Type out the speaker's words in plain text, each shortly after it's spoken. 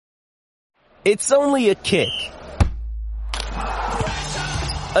It's only a kick.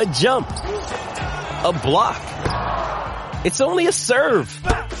 A jump. A block. It's only a serve.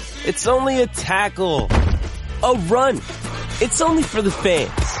 It's only a tackle. A run. It's only for the fans.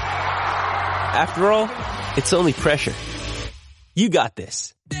 After all, it's only pressure. You got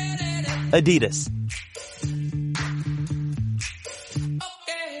this. Adidas.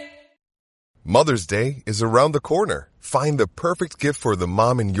 Mother's Day is around the corner. Find the perfect gift for the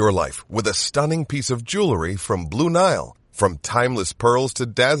mom in your life with a stunning piece of jewelry from Blue Nile. From timeless pearls to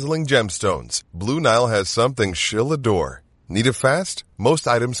dazzling gemstones, Blue Nile has something she'll adore. Need it fast? Most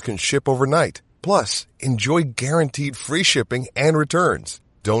items can ship overnight. Plus, enjoy guaranteed free shipping and returns.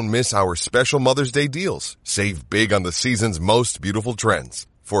 Don't miss our special Mother's Day deals. Save big on the season's most beautiful trends.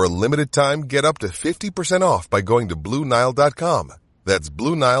 For a limited time, get up to 50% off by going to BlueNile.com. That's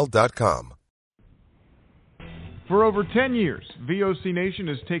BlueNile.com. For over 10 years, VOC Nation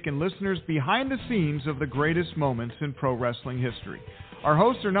has taken listeners behind the scenes of the greatest moments in pro wrestling history. Our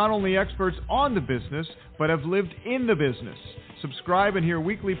hosts are not only experts on the business, but have lived in the business. Subscribe and hear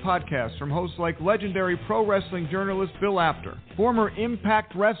weekly podcasts from hosts like legendary pro wrestling journalist Bill Apter, former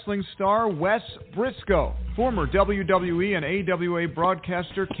Impact Wrestling star Wes Briscoe, former WWE and AWA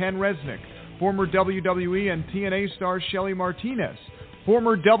broadcaster Ken Resnick, former WWE and TNA star Shelly Martinez,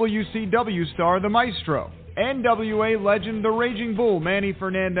 former WCW star The Maestro, NWA legend The Raging Bull Manny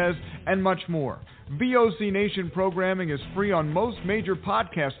Fernandez, and much more. VOC Nation programming is free on most major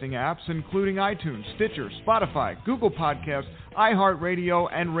podcasting apps, including iTunes, Stitcher, Spotify, Google Podcasts, iHeartRadio,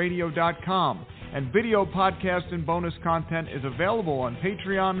 and Radio.com. And video podcast and bonus content is available on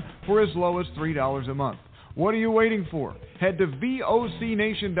Patreon for as low as $3 a month. What are you waiting for? Head to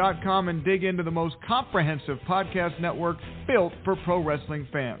VOCNation.com and dig into the most comprehensive podcast network built for pro wrestling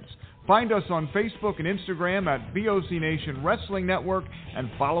fans. Find us on Facebook and Instagram at VOC Nation Wrestling Network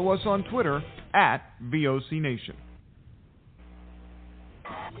and follow us on Twitter at VOC Nation.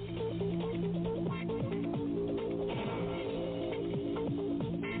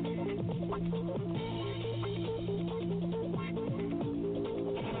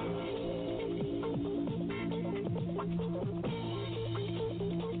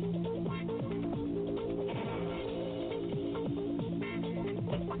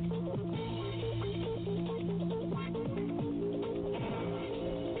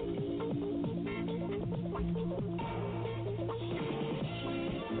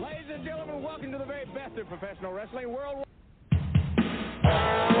 Professional wrestling worldwide.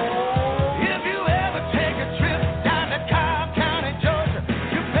 If you ever take a trip down to Cobb County, Georgia,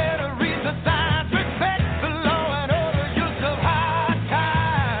 you better read the signs, respect the law and order, use of hard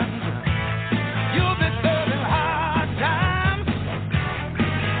times. You'll be serving hard times.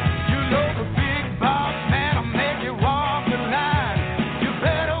 You know the big boss man will make you walk the line. You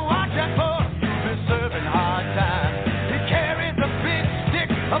better watch out for him, you'll be serving hard times. He carries a big stick,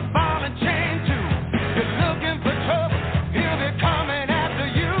 a ball and chain too. Looking for trouble, he'll be coming after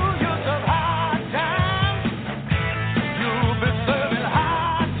you. You're some hard times. You'll be serving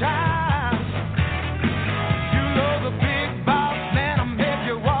hard times. You know the big boss man will make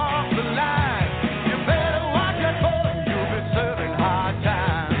you walk the line. You better watch out for him. You'll be serving hard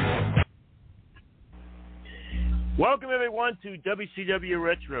times. Welcome everyone to WCW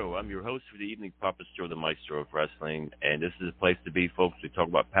Retro. I'm your host for the evening, Papa Joe, the Maestro of Wrestling, and this is a place to be, folks. We talk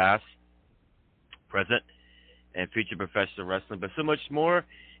about past, present, and future professional wrestling, but so much more.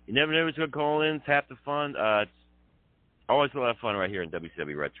 You never know who's going to call in. It's half the fun. It's always a lot of fun right here in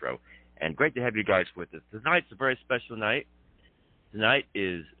WCW Retro, and great to have you guys with us. Tonight's a very special night. Tonight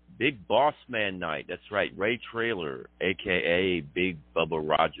is Big Boss Man Night. That's right, Ray Traylor, a.k.a. Big Bubba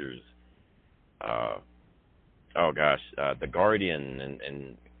Rogers. The Guardian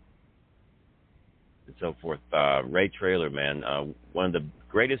and so forth. Ray Traylor, man, one of the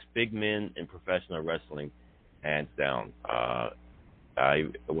greatest big men in professional wrestling, hands down.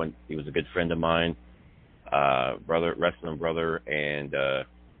 He was a good friend of mine, wrestling brother, and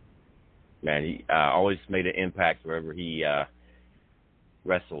man, he always made an impact wherever he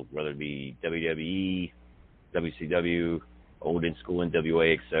wrestled, whether it be WWE, WCW, old in school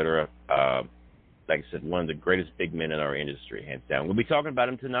NWA, etc. Like I said, one of the greatest big men in our industry, hands down. We'll be talking about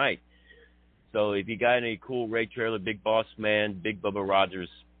him tonight. So if you got any cool Ray Traylor, Big Boss Man, Big Bubba Rogers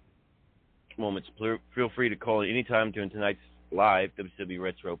moments, feel free to call anytime during tonight's live WCW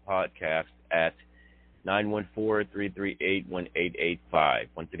Retro podcast at 914-338-1885.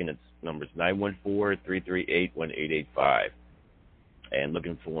 Once again, it's numbers 914-338-1885. And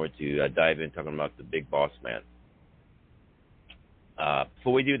looking forward to diving in talking about the Big Boss Man.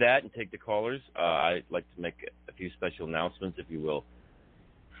 Before we do that and take the callers, I'd like to make a few special announcements, if you will.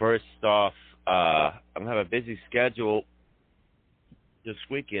 First off, I'm going to have a busy schedule this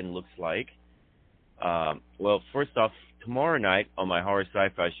weekend, looks like. Well, first off, tomorrow night on my horror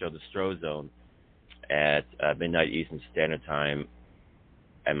sci-fi show, The Stro Zone, at midnight Eastern Standard Time,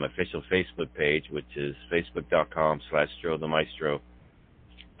 at my official Facebook page, which is facebook.com/StroTheMaestro.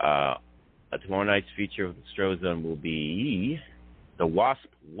 Tomorrow night's feature of The Stro Zone will be The Wasp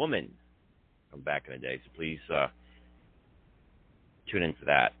Woman from back in the day. So please tune in for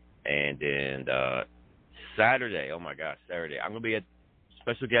that. And then Saturday, oh my gosh, Saturday, I'm going to be a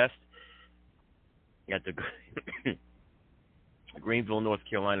special guest at the Greenville, North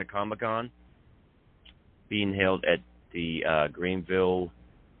Carolina Comic-Con, being held at the Greenville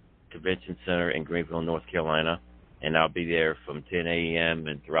Convention Center in Greenville, North Carolina. And I'll be there from 10 a.m.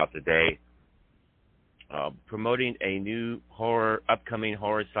 and throughout the day, promoting a new upcoming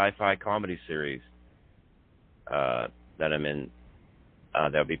horror sci-fi comedy series that I'm in,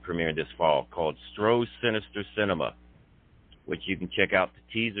 that'll be premiering this fall, called Stro's Sinister Cinema, which you can check out the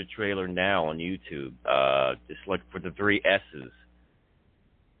teaser trailer now on YouTube. Just look for the 3 S's.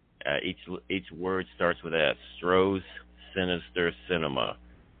 Each word starts with S. Stro's Sinister Cinema.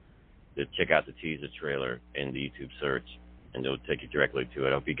 Just check out the teaser trailer in the YouTube search, and it'll take you directly to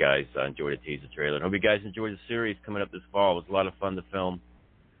it. I hope you guys enjoy the teaser trailer. I hope you guys enjoy the series coming up this fall. It was a lot of fun to film,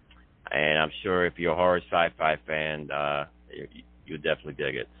 and I'm sure if you're a horror sci-fi fan, you'll definitely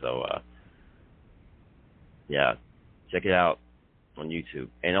dig it. So, yeah, check it out on YouTube.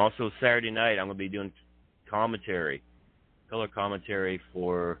 And also Saturday night, I'm going to be doing color commentary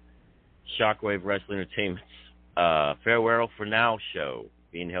for Shockwave Wrestling Entertainment's Farewell for Now show,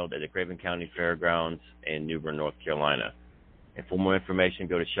 being held at the Craven County Fairgrounds in New Bern, North Carolina. And for more information,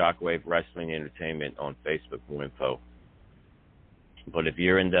 go to Shockwave Wrestling Entertainment on Facebook for more info. But if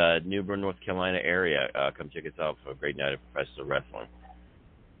you're in the New Bern, North Carolina area, come check us out for a great night of professional wrestling.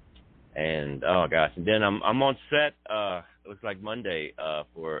 And, oh, gosh. And then I'm on set, it looks like Monday,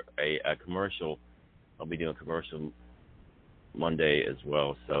 for a commercial. I'll be doing a commercial Monday as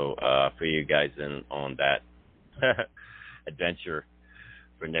well. So for you guys in on that adventure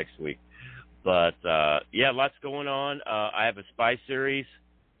for next week. But, yeah, lots going on. I have a spy series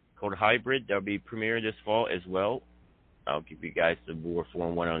called Hybrid that'll be premiering this fall as well. I'll give you guys the more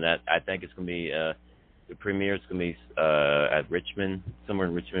 4-1 on that. I think it's going to be, the premiere is going to be at Richmond, somewhere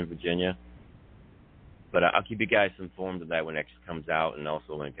in Richmond, Virginia. But I'll keep you guys informed of that when it comes out, and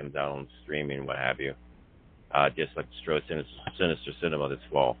also when it comes out on streaming and what have you. Just like Stro Sinister Cinema this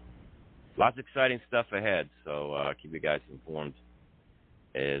fall. Lots of exciting stuff ahead, so keep you guys informed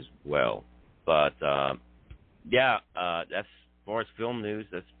as well. But, yeah, that's as far as film news,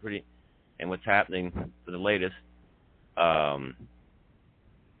 that's pretty, and what's happening for the latest.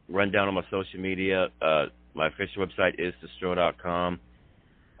 Rundown on my social media. My official website is thestro.com.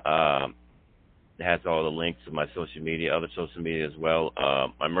 It has all the links to my social media, other social media as well.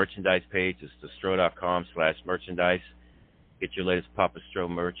 My merchandise page is thestro.com/merchandise. Get your latest Papa Stro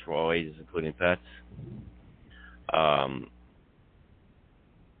merch for all ages, including pets.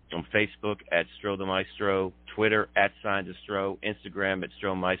 On Facebook at Stro the Maestro, Twitter at @Stro, Instagram at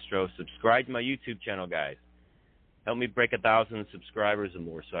Stro Maestro. Subscribe to my YouTube channel, guys. Help me break 1,000 subscribers or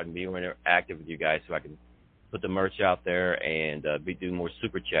more so I can be more interactive with you guys, so I can put the merch out there and be doing more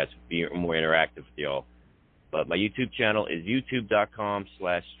super chats, be more interactive with y'all. But my YouTube channel is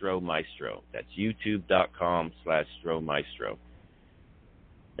youtube.com/Stro Maestro. That's youtube.com/Stro Maestro.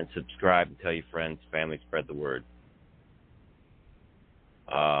 And subscribe and tell your friends, family, spread the word.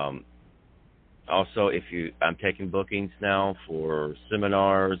 Also, I'm taking bookings now for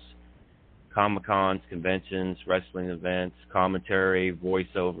seminars, Comic-Cons, conventions, wrestling events, commentary,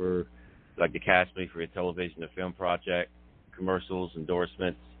 voiceover. If you'd like to cast me for your television or film project, commercials,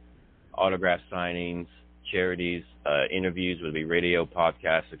 endorsements, autograph signings, charities, interviews, whether it be radio,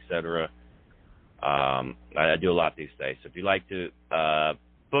 podcasts, etc. I do a lot these days. So if you'd like to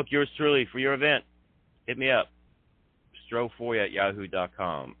book yours truly for your event, hit me up.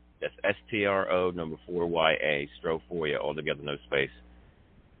 Strofoya@yahoo.com. That's STRO4YA, Strofoya, all together, no space,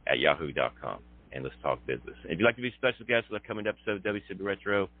 at yahoo.com. And let's talk business. And if you'd like to be a special guest for the coming episode of WCW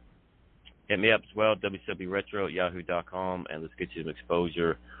Retro, hit me up as well, WCWRetro@yahoo.com, and let's get you some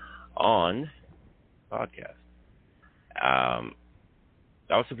exposure on podcast.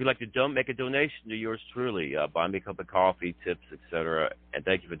 Also, if you'd like to make a donation to yours truly, buy me a cup of coffee, tips, etc. And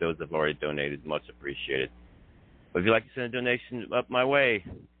thank you for those that have already donated. Much appreciated. But if you'd like to send a donation up my way,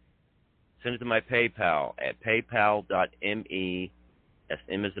 send it to my PayPal at paypal.me. That's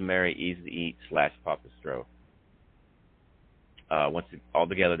M as in Mary, E as to eat, /Papa Stro. Once all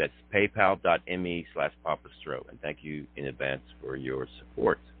together, that's paypal.me /Papa Stro. And thank you in advance for your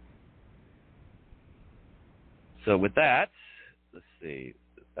support. So with that, let's see.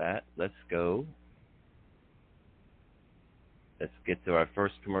 With that, let's go. Let's get to our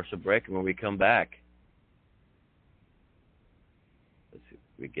first commercial break, and when we come back, let's see.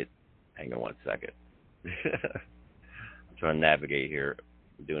 Hang on one second. I'm trying to navigate here.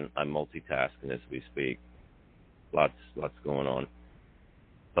 I'm multitasking as we speak. Lots going on.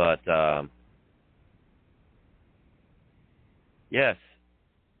 But yes.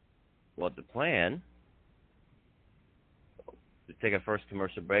 Well, the plan. To take our first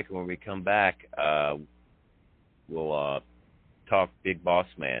commercial break, and when we come back, we'll talk Big Boss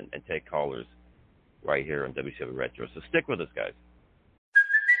Man and take callers right here on WCW Retro. So stick with us, guys.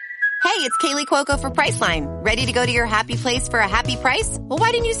 Hey, it's Kaylee Cuoco for Priceline. Ready to go to your happy place for a happy price? Well,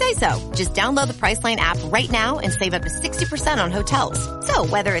 why didn't you say so? Just download the Priceline app right now and save up to 60% on hotels. So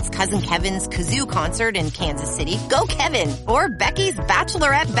whether it's Cousin Kevin's Kazoo Concert in Kansas City, go Kevin, or Becky's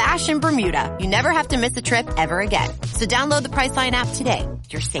Bachelorette Bash in Bermuda, you never have to miss a trip ever again. So download the Priceline app today.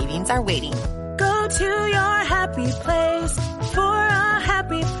 Your savings are waiting. Go to your happy place for a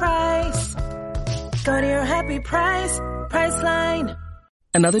happy price. Go to your happy price, Priceline.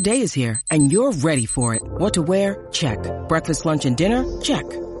 Another day is here, and you're ready for it. What to wear? Check. Breakfast, lunch, and dinner? Check.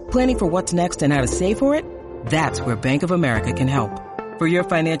 Planning for what's next and how to save for it? That's where Bank of America can help. For your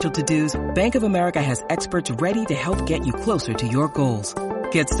financial to-dos, Bank of America has experts ready to help get you closer to your goals.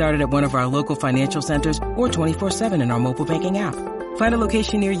 Get started at one of our local financial centers or 24/7 in our mobile banking app. Find a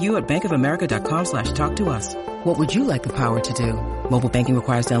location near you at bankofamerica.com/talktous. What would you like the power to do? Mobile banking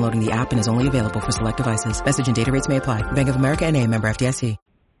requires downloading the app and is only available for select devices. Message and data rates may apply. Bank of America N.A., member FDIC.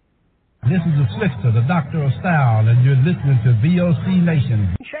 This is the Slickster, the Doctor of Style, and you're listening to VOC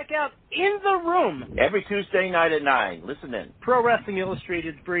Nation. Check out In the Room every Tuesday night at 9. Listen in. Pro Wrestling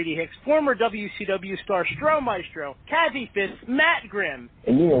Illustrated's Brady Hicks, former WCW star Stro Maestro, Kathy Fitz, Matt Grimm.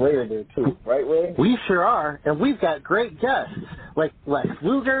 And you and Ray are there too, right, Ray? We sure are, and we've got great guests like Lex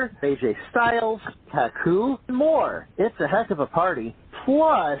Luger, AJ Styles, Haku, and more. It's a heck of a party.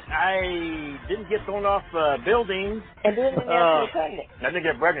 Plus, I didn't get thrown off buildings. And didn't get pregnant. I didn't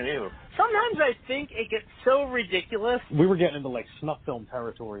get pregnant either. Sometimes I think it gets so ridiculous. We were getting into like snuff film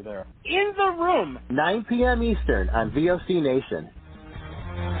territory there. In the Room. 9 p.m. Eastern on VOC Nation.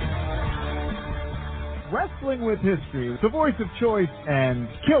 Wrestling with History, the voice of choice, and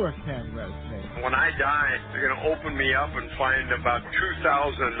Killer Ken Resnick. When I die, they're going to open me up and find about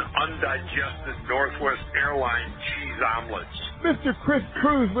 2,000 undigested Northwest Airlines cheese omelets. Mr. Chris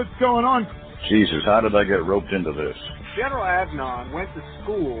Cruz, what's going on? Jesus, how did I get roped into this? General Adnan went to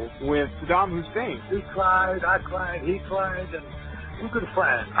school with Saddam Hussein. He cried, I cried, he cried, and we're good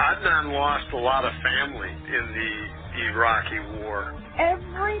friends. Adnan lost a lot of family in the Iraqi war.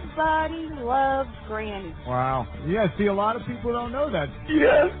 Everybody loves Granny. Wow. Yeah, see, a lot of people don't know that.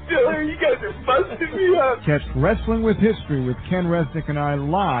 Yes, Diller, you guys are busting me up. Catch Wrestling with History with Ken Resnick and I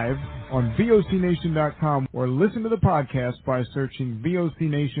live on VOCNation.com or listen to the podcast by searching VOC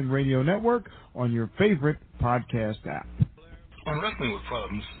Nation Radio Network on your favorite podcast app. On Wrestling with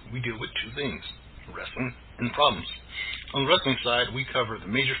Problems, we deal with two things, wrestling and problems. On the wrestling side, we cover the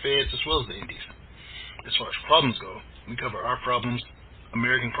major feds as well as the indies. As far as problems go, we cover our problems,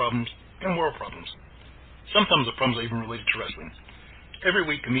 American problems, and world problems. Sometimes the problems are even related to wrestling. Every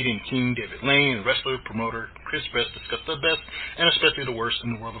week, comedian King David Lane and wrestler promoter Chris Best discuss the best and especially the worst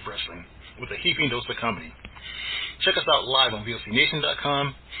in the world of wrestling with a heaping dose of comedy. Check us out live on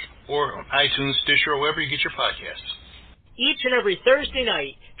VOCNation.com or on iTunes, Stitcher, or wherever you get your podcasts. Each and every Thursday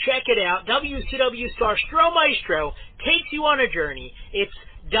night, check it out. WCW star Stro Maestro takes you on a journey. It's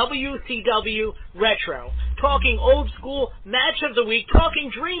WCW Retro. Talking old school match of the week, talking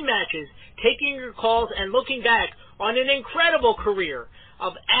dream matches, taking your calls and looking back on an incredible career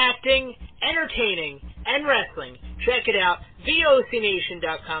of acting, entertaining, and wrestling. Check it out,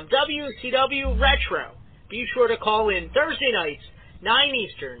 VOCNation.com, WCW Retro. Be sure to call in Thursday nights, 9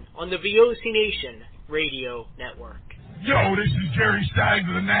 Eastern, on the VOC Nation Radio Network. Yo, this is Jerry Stein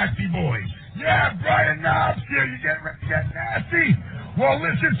of the Nasty Boys. Yeah, Brian Knobs here. You get nasty? Well,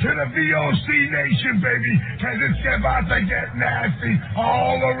 listen to the VOC Nation, baby, because it's about to get nasty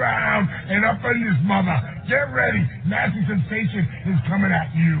all around and up in this mother. Get ready. Nasty Sensation is coming at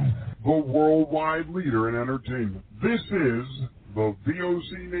you. The worldwide leader in entertainment. This is the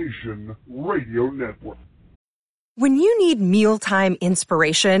VOC Nation Radio Network. When you need mealtime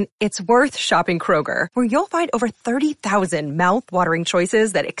inspiration, it's worth shopping Kroger, where you'll find over 30,000 mouth-watering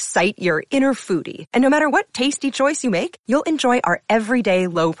choices that excite your inner foodie. And no matter what tasty choice you make, you'll enjoy our everyday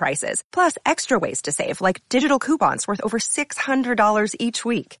low prices, plus extra ways to save, like digital coupons worth over $600 each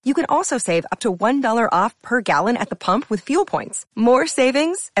week. You can also save up to $1 off per gallon at the pump with fuel points. More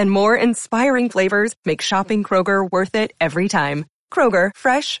savings and more inspiring flavors make shopping Kroger worth it every time. Kroger,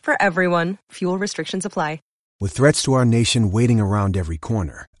 fresh for everyone. Fuel restrictions apply. With threats to our nation waiting around every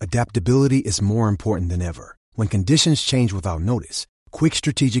corner, adaptability is more important than ever. When conditions change without notice, quick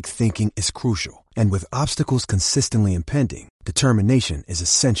strategic thinking is crucial. And with obstacles consistently impending, determination is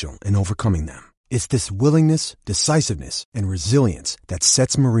essential in overcoming them. It's this willingness, decisiveness, and resilience that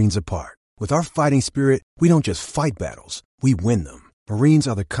sets Marines apart. With our fighting spirit, we don't just fight battles, we win them. Marines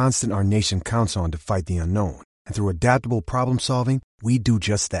are the constant our nation counts on to fight the unknown. And through adaptable problem solving, we do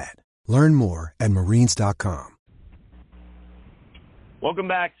just that. Learn more at Marines.com. Welcome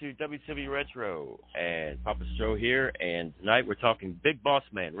back to WCW Retro, and Papa Stro here, and tonight we're talking Big Boss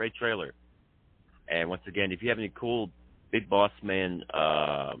Man, Ray Traylor. And once again, if you have any cool Big Boss Man,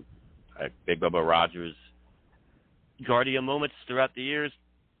 Big Bubba Rogers, Guardia moments throughout the years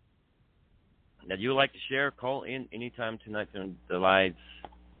that you would like to share, call in anytime tonight on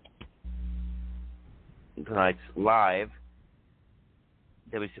tonight's live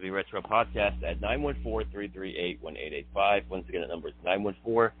WCW Retro podcast at 914-338-1885. Once again, the number is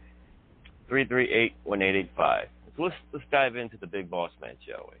 914-338-1885. So let's dive into the Big Boss Man,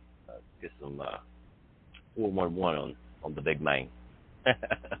 shall we? Get some 411 on the big man.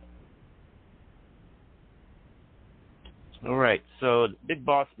 All right, so the Big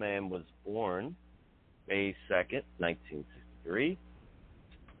Boss Man was born May 2nd, 1963,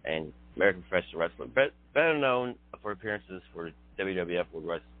 and American professional wrestler, better known for appearances for WWF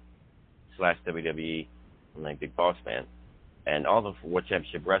World / WWE, like Big Boss Man, and also for World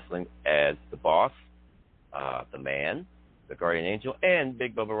Championship Wrestling as the Boss, the Man, the Guardian Angel, and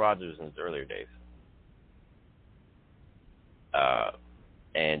Big Bubba Rogers in his earlier days.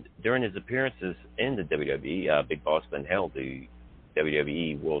 And during his appearances in the WWE, Big Boss Man held the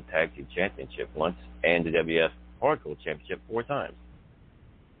WWE World Tag Team Championship once and the WWF Hardcore Championship 4 times.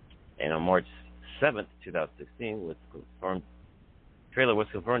 And on March 7th, 2016, Traylor was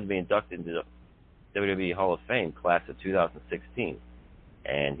confirmed to be inducted into the WWE Hall of Fame class of 2016,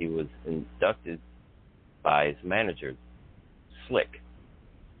 and he was inducted by his manager, Slick.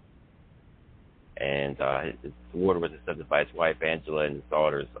 And his award was accepted by his wife, Angela, and his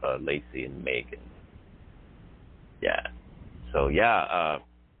daughters, Lacey and Megan. Yeah. So,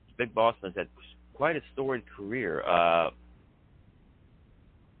 Big Boss Man's had quite a storied career.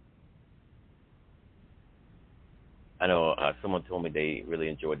 I know someone told me they really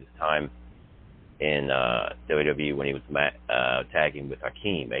enjoyed his time in WWE when he was tagging with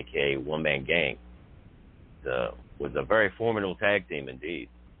Hakeem, a.k.a. One Man Gang. Was a very formidable tag team indeed.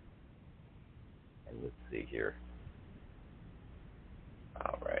 And let's see here.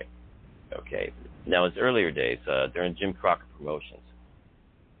 All right. Okay. Now, his earlier days, during Jim Crockett Promotions.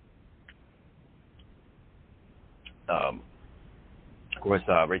 Of course,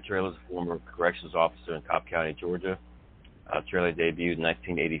 Ray Traylor is a former corrections officer in Cobb County, Georgia. Traylor debuted in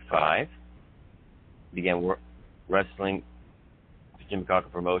 1985. Began wrestling for Jim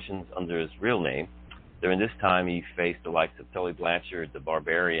Crockett Promotions under his real name. During this time, he faced the likes of Tully Blanchard, the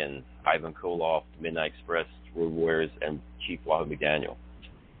Barbarian, Ivan Koloff, the Midnight Express, Road Warriors, and Chief Wahoo McDaniel.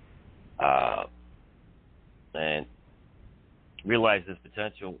 And realized his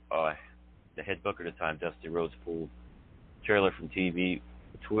potential. The head booker at the time, Dusty Rhodes, pulled Traylor from TV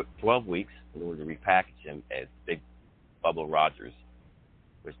for 12 weeks in order to repackage him as Big Bubba Rogers,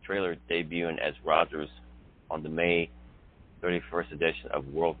 with Traylor debuting as Rogers on the May 31st edition of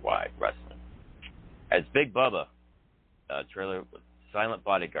Worldwide Wrestling. As Big Bubba, Traylor was silent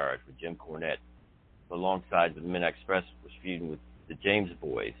bodyguard for Jim Cornette, who alongside the Midnight Express was feuding with the James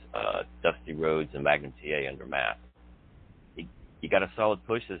Boys, Dusty Rhodes and Magnum TA under Math. He got a solid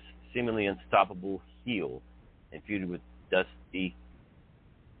push as seemingly unstoppable heel and feuded with Dusty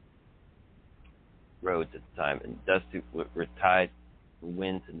Rhodes at the time, and Dusty were tied for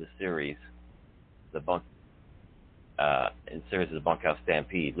wins in the series, of the Bunkhouse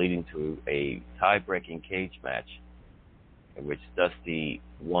Stampede, leading to a tie-breaking cage match in which Dusty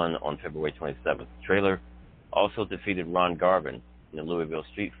won on February 27th. Traylor also defeated Ron Garvin in the Louisville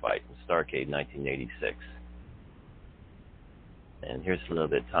Street Fight in Starrcade 1986. And here's a little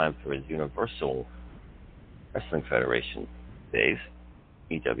bit of time for his Universal Wrestling Federation days,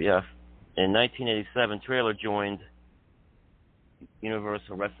 EWF. In 1987, Traylor joined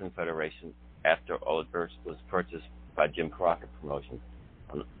Universal Wrestling Federation after all it was purchased by Jim Crockett Promotions.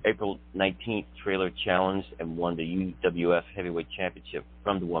 On April 19th, Trailer challenged and won the UWF Heavyweight Championship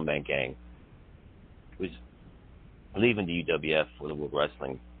from the One Man Gang, who was leaving the UWF for the World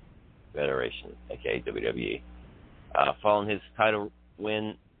Wrestling Federation, aka WWE. Following his title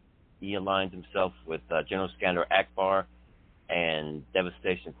win, he aligned himself with General Skandar Akbar and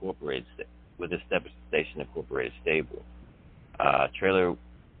Devastation Incorporated, with his Devastation Incorporated stable. Trailer,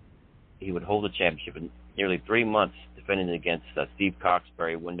 he would hold the championship in nearly 3 months, defending it against Steve Cox,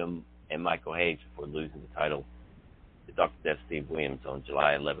 Barry Windham, and Michael Hayes before losing the title to Dr. Death Steve Williams on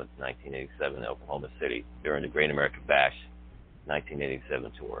July 11th, 1987 in Oklahoma City during the Great American Bash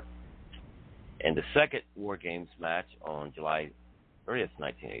 1987 tour. In the second War Games match on July 30th,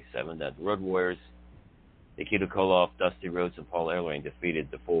 1987, the Road Warriors, Nikita Koloff, Dusty Rhodes, and Paul Ellering defeated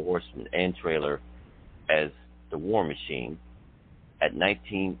the Four Horsemen and Trailer as the War Machine at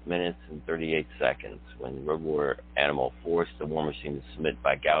 19 minutes and 38 seconds when Road Warrior Animal forced the War Machine to submit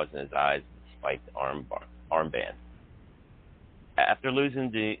by gouging his eyes despite the armband. After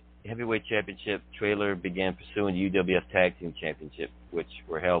losing the Heavyweight Championship, Trailer began pursuing the UWF Tag Team Championship, which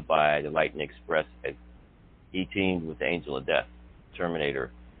were held by the Lightning Express as he teamed with the Angel of Death,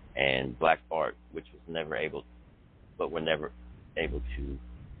 Terminator, and Black Bart, which was never able to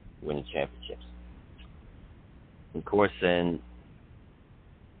win the championships. Of course, when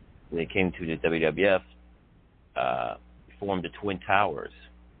they came to the WWF, formed the Twin Towers.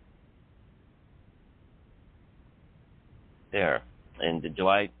 There. In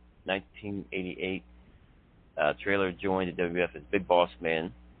July 1988, Trailer joined the WWF as Big Boss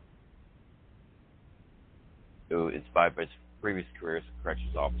Man, who inspired by his previous career as a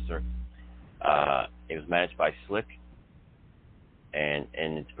corrections officer. It was managed by Slick, and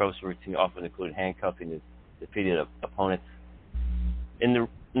its pro routine often included handcuffing the defeated opponents in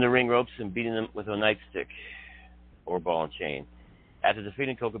the ring ropes and beating them with a nightstick or ball and chain. After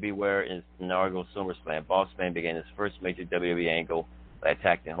defeating Coco Beware in his inaugural SummerSlam, Boss Man began his first major WWE angle by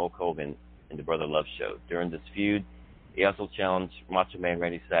attacking Hulk Hogan in the Brother Love Show. During this feud, he also challenged Macho Man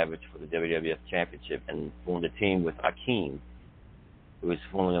Randy Savage for the WWF Championship and formed a team with Akeem, who was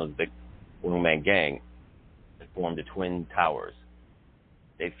formerly known as the Big One Man Gang, that formed the Twin Towers.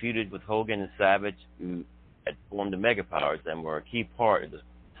 They feuded with Hogan and Savage, who had formed the Mega Powers and were a key part of the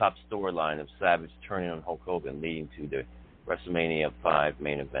top storyline of Savage turning on Hulk Hogan, leading to the WrestleMania 5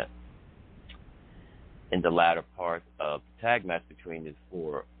 main event. In the latter part of the tag match between the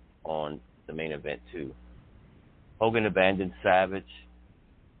four on the main event too, Hogan abandoned Savage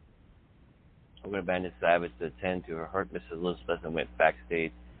to attend to her hurt Mrs. Elizabeth and went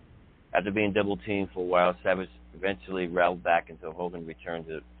backstage. After being double teamed for a while, Savage eventually rallied back until Hogan returned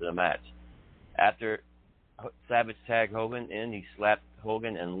to the match. After Savage tagged Hogan in, he slapped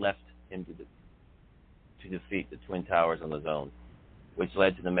Hogan and left him to defeat the Twin Towers on his own, which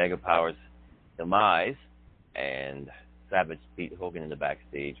led to the Mega Powers' demise, and Savage beat Hogan in the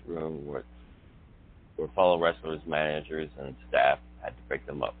backstage room where fellow wrestlers, managers, and staff had to break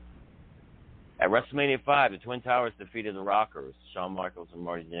them up. At WrestleMania 5, the Twin Towers defeated the Rockers, Shawn Michaels and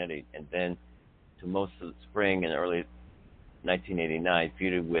Marty Jannetty, and then to most of the spring and early 1989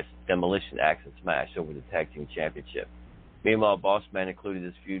 feuded with Demolition Axe and Smash over the Tag Team Championship. Meanwhile, Boss Man included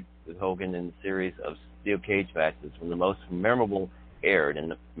his feud with Hogan in a series of steel cage matches, when the most memorable aired in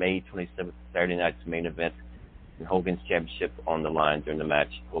the May 27th Saturday night's main event, and Hogan's championship on the line during the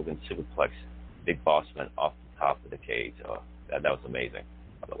match. Hogan superplexed Big Boss Man off the top of the cage. That was amazing,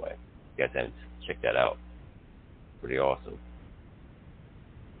 by the way. You guys haven't checked that out. Pretty awesome.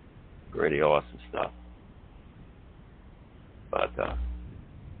 Pretty awesome stuff. But,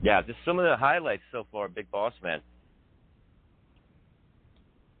 yeah, just some of the highlights so far, Big Boss Man.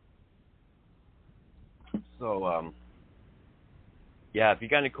 So, yeah, if you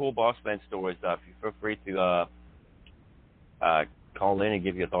got any cool Boss Man stories, you feel free to call in and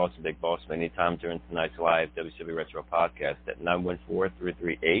give your thoughts on Big Boss Man anytime during tonight's live WCW Retro podcast at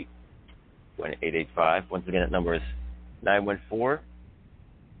 914-338-1885. Once again, that number is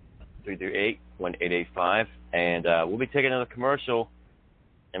 914-338-1885. And we'll be taking another commercial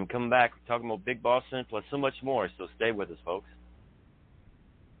and coming back talking about Big Boss Man plus so much more. So stay with us, folks.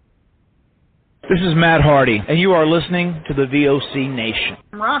 This is Matt Hardy, and you are listening to the VOC Nation.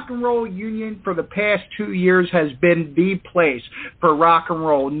 Rock and Roll Union for the past 2 years has been the place for rock and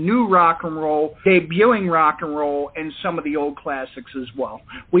roll, new rock and roll, debuting rock and roll, and some of the old classics as well.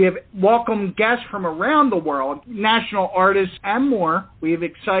 We have welcomed guests from around the world, national artists, and more. We have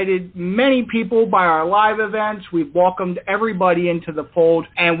excited many people by our live events. We've welcomed everybody into the fold,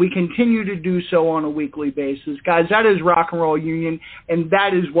 and we continue to do so on a weekly basis. Guys, that is Rock and Roll Union, and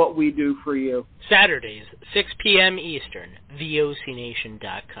that is what we do for you. Saturdays, 6 p.m. Eastern,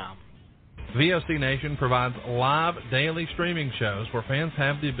 VOCNation.com. VOC Nation provides live daily streaming shows where fans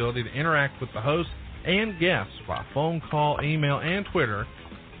have the ability to interact with the hosts and guests by phone call, email, and Twitter.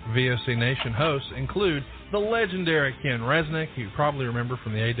 VOC Nation hosts include the legendary Ken Resnick, who you probably remember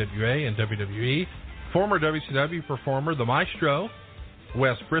from the AWA and WWE, former WCW performer The Maestro,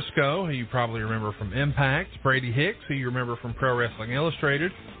 Wes Briscoe, who you probably remember from Impact, Brady Hicks, who you remember from Pro Wrestling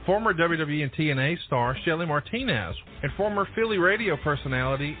Illustrated, former WWE and TNA star Shelly Martinez, and former Philly radio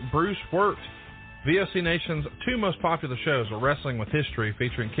personality Bruce Wirt. VOC Nation's two most popular shows are Wrestling with History,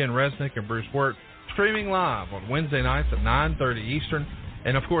 featuring Ken Resnick and Bruce Wirt, streaming live on Wednesday nights at 9:30 Eastern,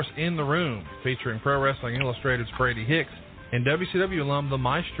 and of course In the Room, featuring Pro Wrestling Illustrated's Brady Hicks and WCW alum The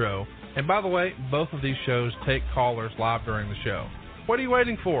Maestro. And by the way, both of these shows take callers live during the show. What are you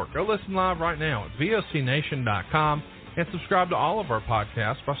waiting for? Go listen live right now at VOCNation.com and subscribe to all of our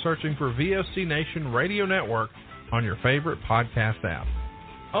podcasts by searching for VOC Nation Radio Network on your favorite podcast app.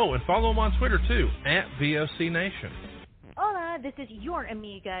 Oh, and follow them on Twitter too, at VOC Nation. Hola, this is your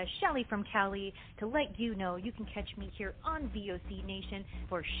amiga, Shelly from Cali, to let you know you can catch me here on VOC Nation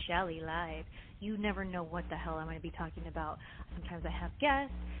for Shelly Live. You never know what the hell I'm going to be talking about. Sometimes I have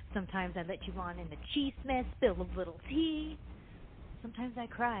guests, sometimes I let you on in the cheese mess, spill a little tea. Sometimes I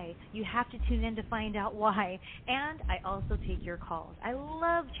cry. You have to tune in to find out why. And I also take your calls. I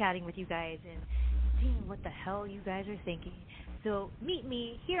love chatting with you guys and seeing what the hell you guys are thinking. So meet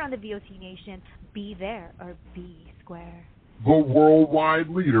me here on the VOC Nation. Be there or be square. The worldwide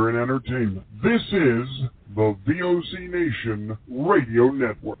leader in entertainment. This is the VOC Nation Radio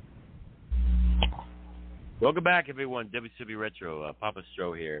Network. Welcome back, everyone. WCW Retro, Papa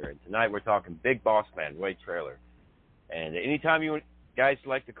Stro here. And tonight we're talking Big Boss Man, Ray Traylor. And anytime you guys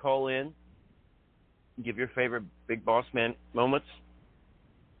like to call in, give your favorite Big Boss Man moments,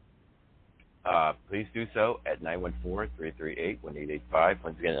 please do so at 914-338-1885.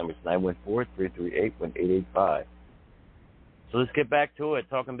 Once again, the number is 914-338-1885. So let's get back to it,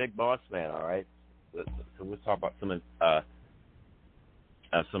 talking Big Boss Man, all right? So let's talk about some of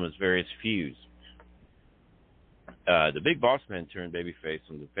his various feuds. The Big Boss Man turned babyface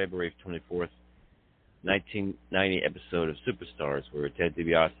on the February 24th, 1990 episode of Superstars, where Ted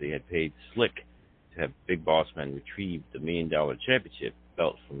DiBiase had paid Slick to have Big Boss Man retrieve the $1 Million Championship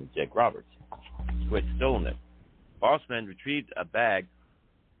belt from Jake Roberts, who had stolen it. Boss Man retrieved a bag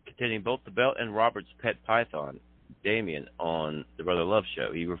containing both the belt and Roberts' pet python, Damien, on the Brother Love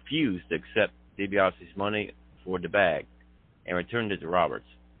show. He refused to accept DiBiase's money for the bag and returned it to Roberts.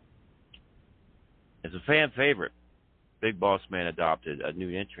 As a fan favorite, Big Boss Man adopted a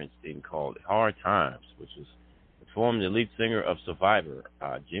new entrance theme called Hard Times, which was performed the lead singer of Survivor,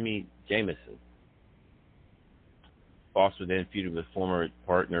 Jimmy Jamison. Boss would then feuded with former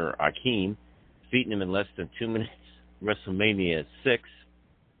partner Akeem, defeating him in less than 2 minutes WrestleMania 6.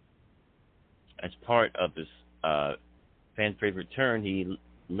 As part of his fan favorite turn, he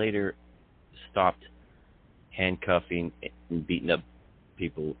later stopped handcuffing and beating up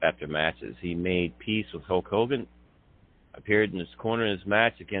people after matches. He made peace with Hulk Hogan, appeared in his corner in his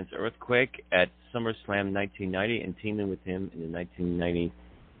match against Earthquake at SummerSlam 1990, and teamed in with him in the 1990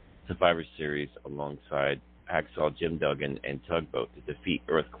 Survivor Series alongside Hacksaw Jim Duggan and Tugboat to defeat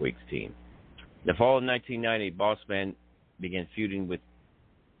Earthquake's team. In the fall of 1990, Boss Man began feuding with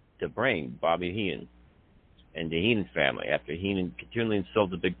the Brain, Bobby Heenan, and the Heenan family after Heenan continually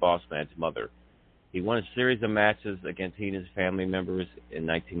insulted Big Boss Man's mother. He won a series of matches against Heenan's family members in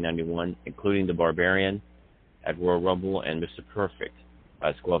 1991, including the Barbarian at Royal Rumble and Mr. Perfect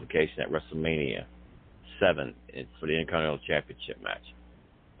by disqualification at WrestleMania 7 for the Intercontinental Championship match,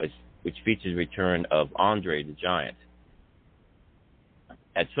 which featured the return of Andre the Giant.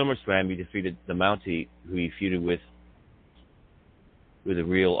 At SummerSlam, he defeated the Mountie, who he feuded with, who the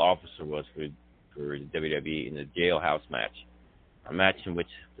real officer was for the WWE in the jailhouse match, a match in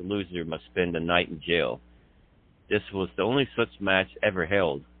which the loser must spend the night in jail. This was the only such match ever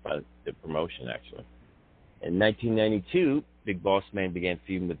held by the promotion, actually. In 1992, Big Boss Man began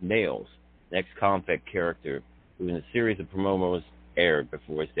feuding with Nails, an ex-convict character who in a series of promos aired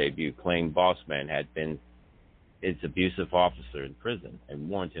before his debut claimed Boss Man had been his abusive officer in prison and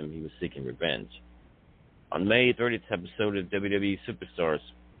warned him he was seeking revenge. On May 30th episode of WWE Superstars,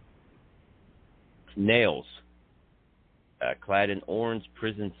 Nails, clad in orange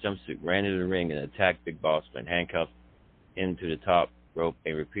prison jumpsuit, ran into the ring and attacked Big Boss Man, handcuffed him to the top rope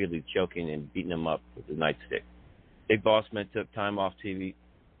and repeatedly choking and beating him up with the nightstick. Big Boss Man took time off TV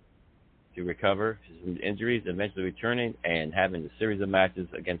to recover his injuries, eventually returning and having a series of matches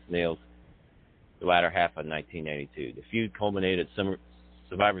against Nails the latter half of 1992. The feud culminated at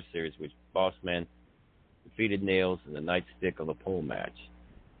Survivor Series, which Boss Man defeated Nails in the nightstick on the pole match.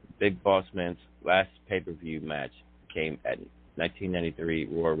 Big Boss Man's last pay-per-view match came at 1993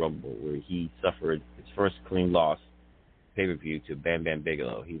 Royal Rumble, where he suffered his first clean loss pay-per-view to Bam Bam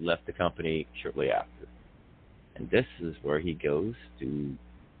Bigelow. He left the company shortly after. And this is where he goes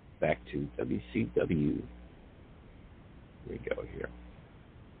back to WCW. Here we go here.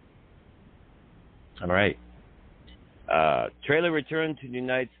 All right. Trailer returned to the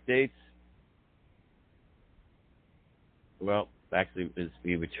United States. Well, actually,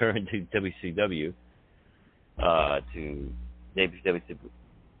 he returned to WCW, to WCW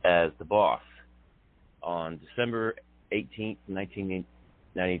as the Boss on December 18th,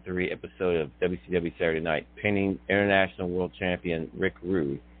 1993 episode of WCW Saturday Night, pinning International World Champion Rick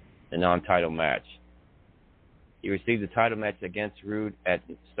Rude in a non-title match. He received the title match against Rude at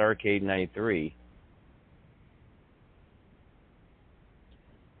Starrcade 93.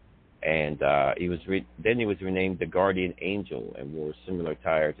 And he was renamed the Guardian Angel and wore similar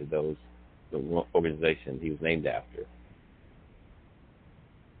attire to those the organization he was named after.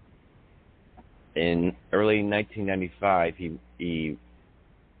 In early 1995, he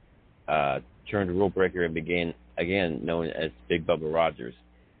turned rule breaker and began again known as Big Bubba Rogers.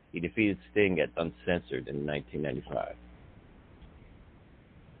 He defeated Sting at Uncensored in 1995.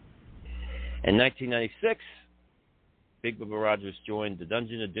 In 1996. Big Bubba Rogers joined the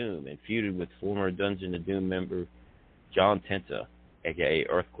Dungeon of Doom and feuded with former Dungeon of Doom member John Tenta, a.k.a.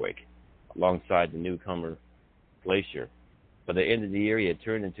 Earthquake, alongside the newcomer Glacier. By the end of the year, he had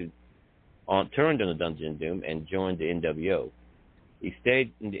turned on the Dungeon of Doom and joined the NWO. He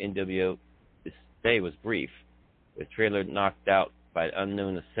stayed in the NWO. His stay was brief, with Trailer knocked out by an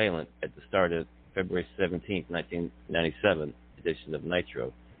unknown assailant at the start of February 17, 1997 edition of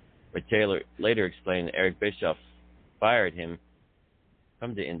Nitro, where Taylor later explained that Eric Bischoff fired him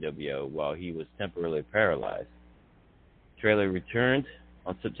from the NWO while he was temporarily paralyzed. Trailer returned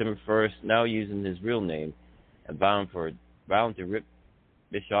on September 1st, now using his real name, and vowing to rip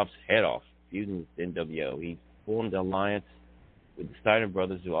Bischoff's head off, feuding with the NWO. He formed an alliance with the Steiner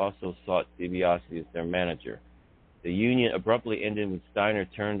brothers, who also sought DiBiase as their manager. The union abruptly ended when Steiner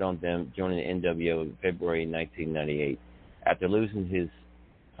turned on them, joining the NWO in February 1998. After losing his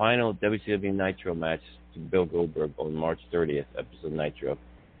final WCW Nitro match to Bill Goldberg on March 30th episode Nitro,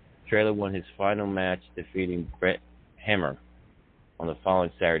 Trailer won his final match, defeating Brett Hammer on the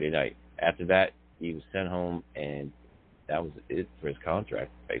following Saturday night. After that, he was sent home, and that was it for his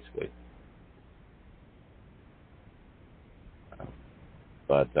contract, basically.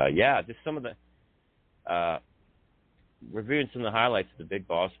 But yeah, just some of the reviewing some of the highlights of the Big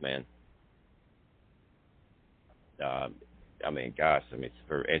Boss Man. It's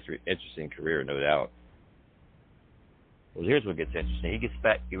for interesting career, no doubt. Well, here's what gets interesting.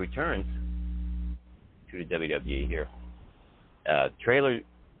 He returns to the WWE here. Trailer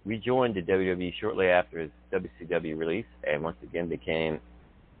rejoined the WWE shortly after his WCW release and once again became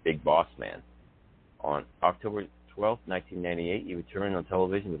Big Boss Man. On October 12, 1998, he returned on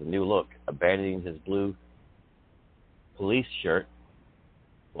television with a new look, abandoning his blue police shirt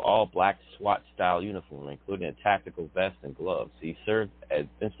for all black SWAT-style uniform, including a tactical vest and gloves. He served as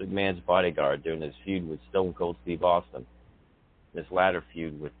Vince McMahon's bodyguard during his feud with Stone Cold Steve Austin. This later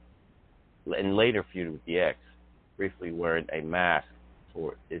feud with the X, briefly wearing a mask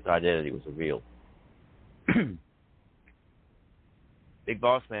for his identity was revealed. Big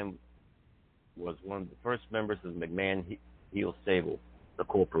Boss Man was one of the first members of the McMahon heel stable, the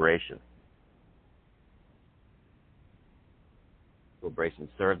Corporation. The Corporation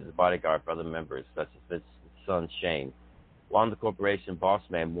served as bodyguard for other members, such as his son Shane. While in the Corporation, Boss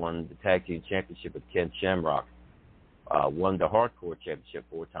Man won the Tag Team Championship with Ken Shamrock, won the Hardcore Championship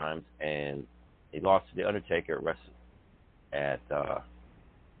 4 times, and he lost to The Undertaker at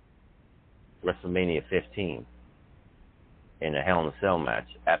WrestleMania 15 in a Hell in a Cell match.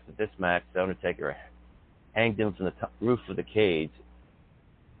 After this match, The Undertaker hanged him from the roof of the cage.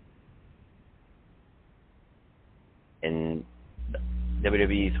 In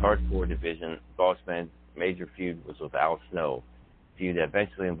WWE's Hardcore division, Boss Man's major feud was with Al Snow, a feud that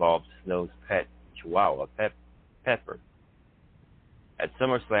eventually involved Snow's pet Chihuahua. Pep Pepper. At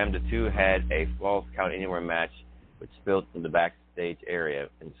SummerSlam, the two had a Falls Count Anywhere match, which spilled from the backstage area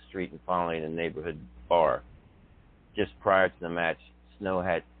in the street and finally in a neighborhood bar. Just prior to the match, Snow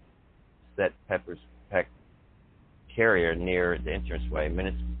had set Pepper's carrier near the entranceway.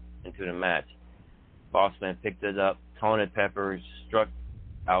 Minutes into the match, Bossman picked it up, taunted Pepper, struck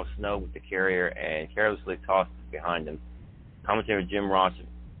out Snow with the carrier, and carelessly tossed it behind him. Commentator Jim Ross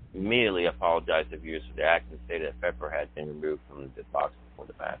immediately apologized to viewers for the act and stated that Pepper had been removed from the box before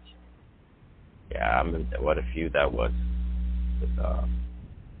the match. Yeah, I remember what a feud that was with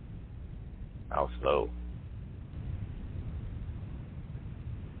Al Snow.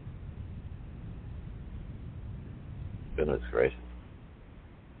 Goodness gracious.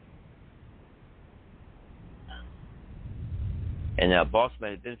 And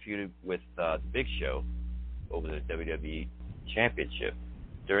Bossman had been feuded with the Big Show over the WWE Championship.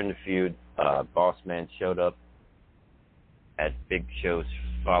 During the feud, Bossman showed up at Big Show's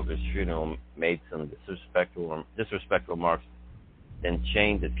father's funeral, made some disrespectful remarks, then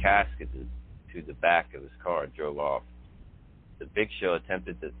chained the casket to the back of his car and drove off. The Big Show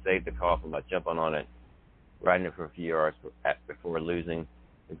attempted to save the coffin by jumping on it, riding it for a few yards before losing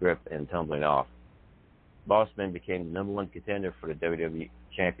the grip and tumbling off. Bossman became the number one contender for the WWE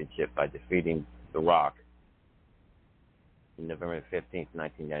Championship by defeating The Rock in November 15th,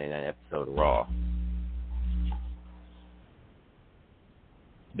 1999 episode of Raw.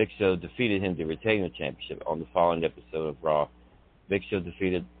 Big Show defeated him to retain the championship. On the following episode of Raw, Big Show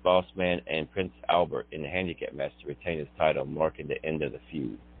defeated Bossman and Prince Albert in a handicap match to retain his title, marking the end of the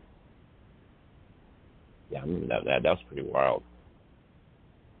feud. Yeah, I remember that. That was pretty wild.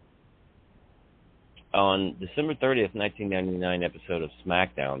 On December 30th, 1999 episode of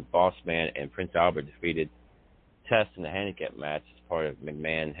SmackDown, Bossman and Prince Albert defeated Test in a handicap match as part of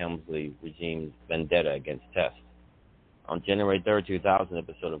McMahon-Helmsley regime's vendetta against Test. On January 3rd, 2000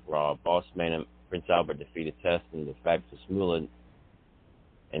 episode of Raw, Bossman and Prince Albert defeated Test in the Fabulous Moolah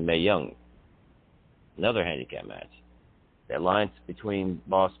and Mae Young, another handicap match. The alliance between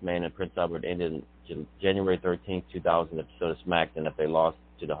Bossman and Prince Albert ended in January 13th, 2000 episode of SmackDown after they lost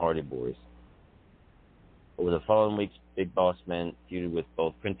to the Hardy Boys. Over the following weeks, Big Bossman feuded with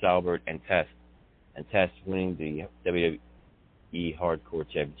both Prince Albert and Test winning the WWE Hardcore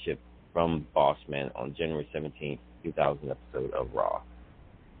Championship from Bossman on January 17th, 2000 episode of Raw.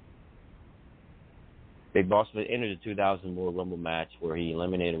 Big Bossman entered the 2000 Royal Rumble match where he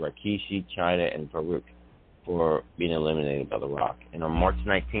eliminated Rikishi, Chyna, and Farouk for being eliminated by The Rock. And on March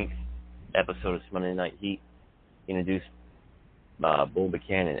 19th episode of Monday Night Heat, he introduced Bull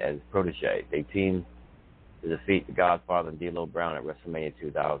Buchanan as his protege. They teamed to defeat the Godfather and D'Lo Brown at WrestleMania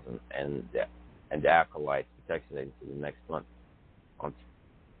 2000 and the Acolytes Protection Agency the next month on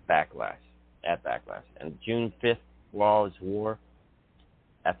Backlash. And June 5th, Law's War,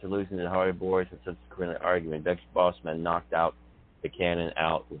 after losing to the Hardy Boys and subsequently arguing, Big Bossman knocked out Buchanan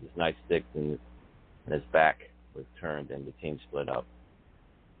out with his nightstick and his back was turned and the team split up.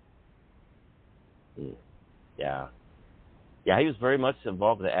 Yeah, he was very much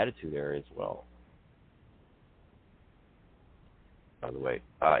involved in the Attitude Era as well. By the way,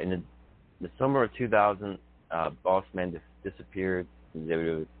 in the summer of 2000, Bossman disappeared from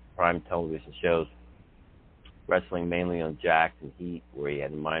WWE prime television shows, wrestling mainly on Jacked and Heat, where he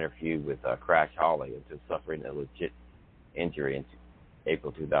had a minor feud with Crash Holly until suffering a legit injury in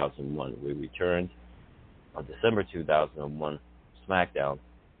April 2001. We returned on December 2001 SmackDown.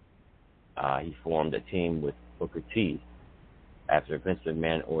 He formed a team with Booker T after Vince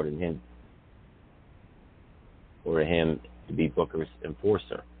McMahon ordered him to be Booker's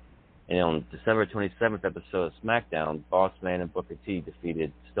enforcer. And on December 27th episode of SmackDown, Bossman and Booker T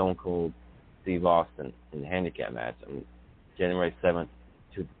defeated Stone Cold Steve Austin in the handicap match. On January 7th,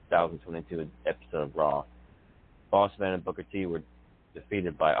 2022 episode of Raw, Bossman and Booker T were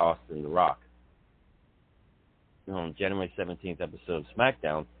defeated by Austin and The Rock. And on January 17th episode of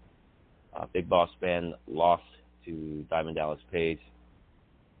SmackDown, Big Bossman lost to Diamond Dallas Page.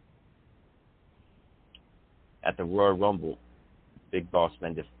 At the Royal Rumble, Big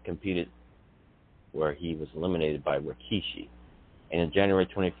Bossman competed where he was eliminated by Rikishi. And in the January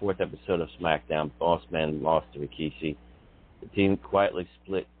 24th episode of SmackDown, Bossman lost to Rikishi. The team quietly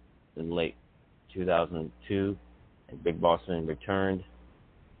split in late 2002, and Big Bossman returned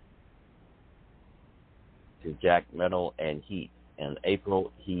to Jack Metal and Heat. In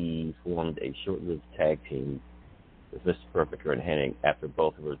April, he formed a short-lived tag team with Mr. Perfect and Hennig after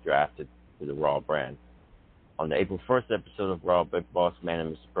both were drafted to the Raw brand. On the April 1st episode of Raw, Big Bossman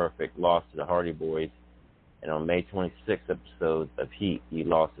and Mr. Perfect lost to the Hardy Boys And on May 26th episode of Heat, he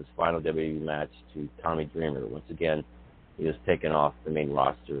lost his final WWE match to Tommy Dreamer. Once again, he was taken off the main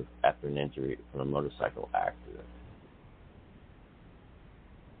roster after an injury from a motorcycle accident.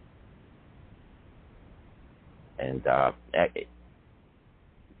 And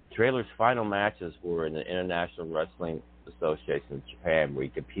Trailer's final matches were in the International Wrestling Association of Japan, where he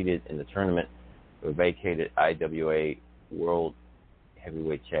competed in the tournament for a vacated IWA World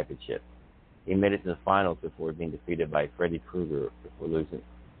Heavyweight Championship. He made it to the finals before being defeated by Freddy Krueger before losing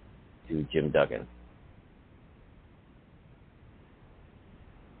to Jim Duggan.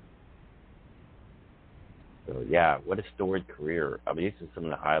 So yeah, what a storied career. I mean, these are some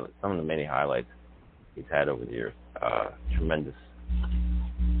of the many highlights he's had over the years. Tremendous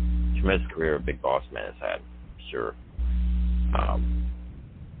career Big Boss Man has had, sure.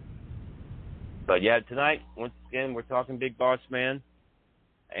 But yeah, tonight, once again, we're talking Big Boss Man,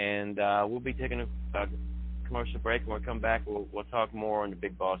 and we'll be taking a commercial break. When we come back, we'll talk more on the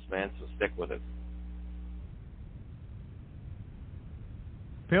Big Boss Man, so stick with us.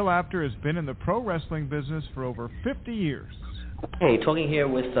 Bill Apter has been in the pro wrestling business for over 50 years. Hey, talking here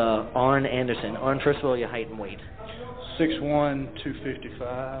with Arn Anderson. Arn, first of all, your height and weight. 6'1",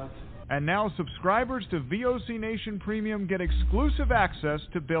 255. And now subscribers to VOC Nation Premium get exclusive access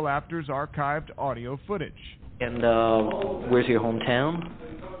to Bill Apter's archived audio footage. And where's your hometown?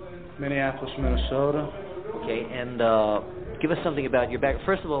 Minneapolis, Minnesota. Okay, and give us something about your back.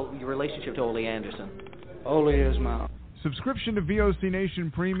 First of all, your relationship to Ole Anderson. Ole is my... Subscription to VOC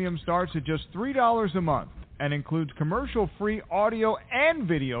Nation Premium starts at just $3 a month and includes commercial-free audio and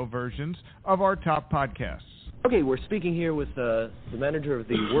video versions of our top podcasts. Okay, we're speaking here with the manager of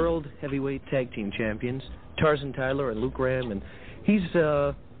the World Heavyweight Tag Team Champions, Tarzan Tyler and Luke Graham, and he's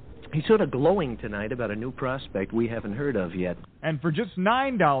sort of glowing tonight about a new prospect we haven't heard of yet. And for just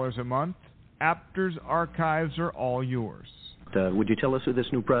 $9 a month, Apter's archives are all yours. Would you tell us who this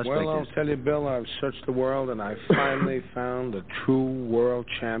new prospect is? Well, I'll tell you, Bill, I've searched the world, and I finally found a true world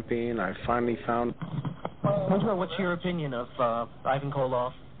champion. I finally found... What's your opinion of Ivan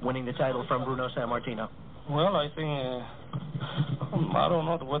Koloff winning the title from Bruno Sammartino? Well, I think, I don't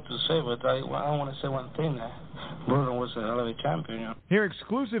know what to say, but I want to say one thing. Bruno was a hell of a champion. Hear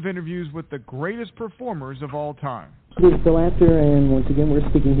exclusive interviews with the greatest performers of all time. This is Bill Apter, and once again, we're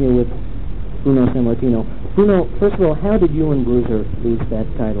speaking here with Bruno Sammartino. Bruno, first of all, how did you and Bruiser lose that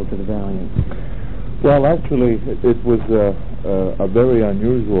title to the Valiant? Well, actually, it was a very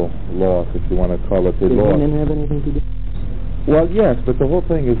unusual loss, if you want to call it a loss. Did Heenan have anything to do? Well, yes, but the whole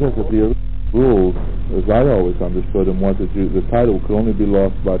thing is this, that the rules, as I always understood them, was that the title could only be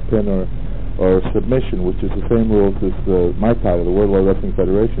lost by pin or submission, which is the same rules as my title, the World Wide Wrestling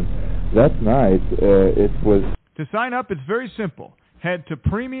Federation. That night, it was... To sign up, it's very simple. Head to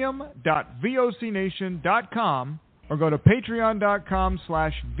premium.vocnation.com or go to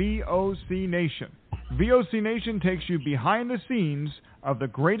patreon.com/VOCNation. VOC Nation takes you behind the scenes of the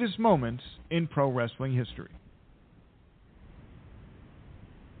greatest moments in pro wrestling history.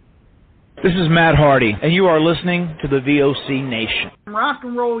 This is Matt Hardy, and you are listening to the VOC Nation. Rock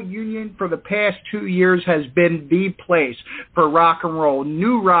and Roll Union for the past 2 years has been the place for rock and roll,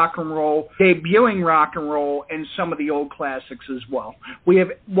 new rock and roll, debuting rock and roll, and some of the old classics as well. We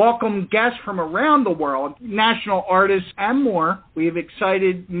have welcomed guests from around the world, national artists, and more. We have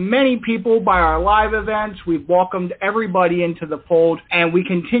excited many people by our live events. We've welcomed everybody into the fold, and we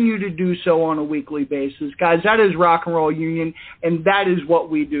continue to do so on a weekly basis. Guys, that is Rock and Roll Union, and that is what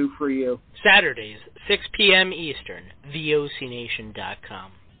we do for you. Saturdays, 6 p.m. Eastern,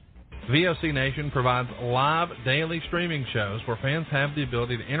 VOCNation.com. VOC Nation provides live daily streaming shows where fans have the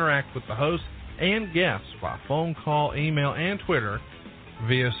ability to interact with the hosts and guests by phone call, email, and Twitter.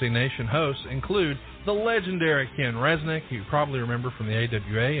 VOC Nation hosts include the legendary Ken Resnick, who you probably remember from the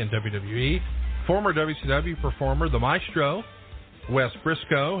AWA and WWE, former WCW performer The Maestro, Wes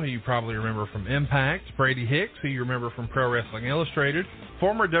Briscoe, who you probably remember from Impact, Brady Hicks, who you remember from Pro Wrestling Illustrated,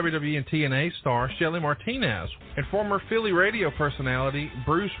 former WWE and TNA star Shelly Martinez, and former Philly radio personality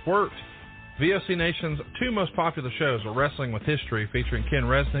Bruce Wirt. VOC Nation's two most popular shows are Wrestling with History, featuring Ken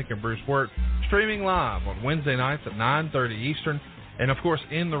Resnick and Bruce Wirt, streaming live on Wednesday nights at 9:30 Eastern, and of course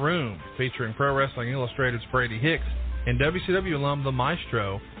In the Room, featuring Pro Wrestling Illustrated's Brady Hicks and WCW alum The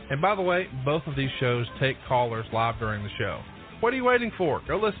Maestro. And by the way, both of these shows take callers live during the show. What are you waiting for?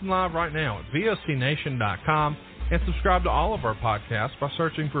 Go listen live right now at VOCNation.com and subscribe to all of our podcasts by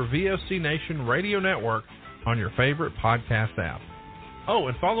searching for VOC Nation Radio Network on your favorite podcast app. Oh,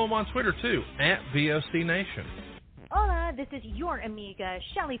 and follow them on Twitter too, at VOC Nation. Hola, this is your amiga,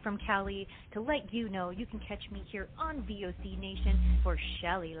 Shelly from Cali, to let you know you can catch me here on VOC Nation for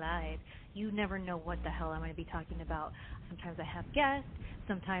Shelly Live. You never know what the hell I'm going to be talking about. Sometimes I have guests,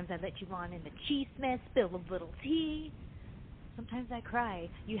 sometimes I let you on in the cheese-mess, spill a little tea. Sometimes I cry.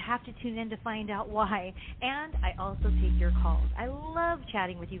 You have to tune in to find out why. And I also take your calls. I love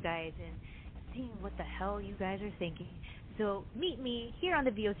chatting with you guys and seeing what the hell you guys are thinking. So meet me here on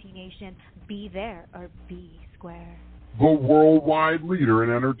the VOC Nation. Be there or be square. The worldwide leader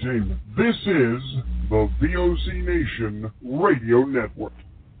in entertainment. This is the VOC Nation Radio Network.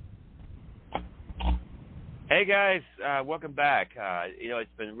 Hey guys, welcome back. It's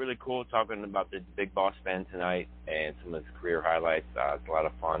been really cool talking about the Big Boss Man tonight and some of his career highlights. It's a lot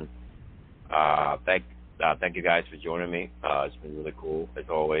of fun. Thank you guys for joining me. It's been really cool as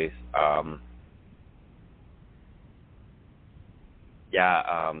always.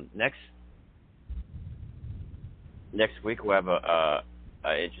 Next week we'll have a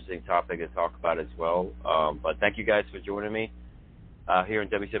interesting topic to talk about as well. But thank you guys for joining me here in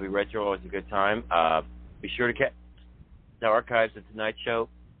WCW Retro. Always a good time. Be sure to catch the archives of tonight's show.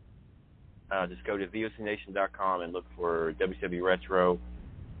 Just go to VOCNation.com and look for WCW Retro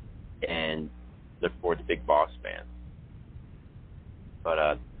and look for the Big Boss Man.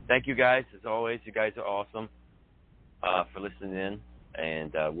 But thank you guys, as always. You guys are awesome for listening in.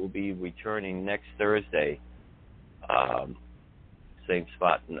 And we'll be returning next Thursday, same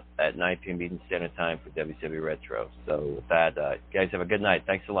spot at 9 p.m. Eastern Standard Time for WCW Retro. So with that, you guys have a good night.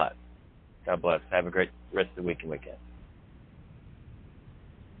 Thanks a lot. God bless. Have a great rest of the week and weekend.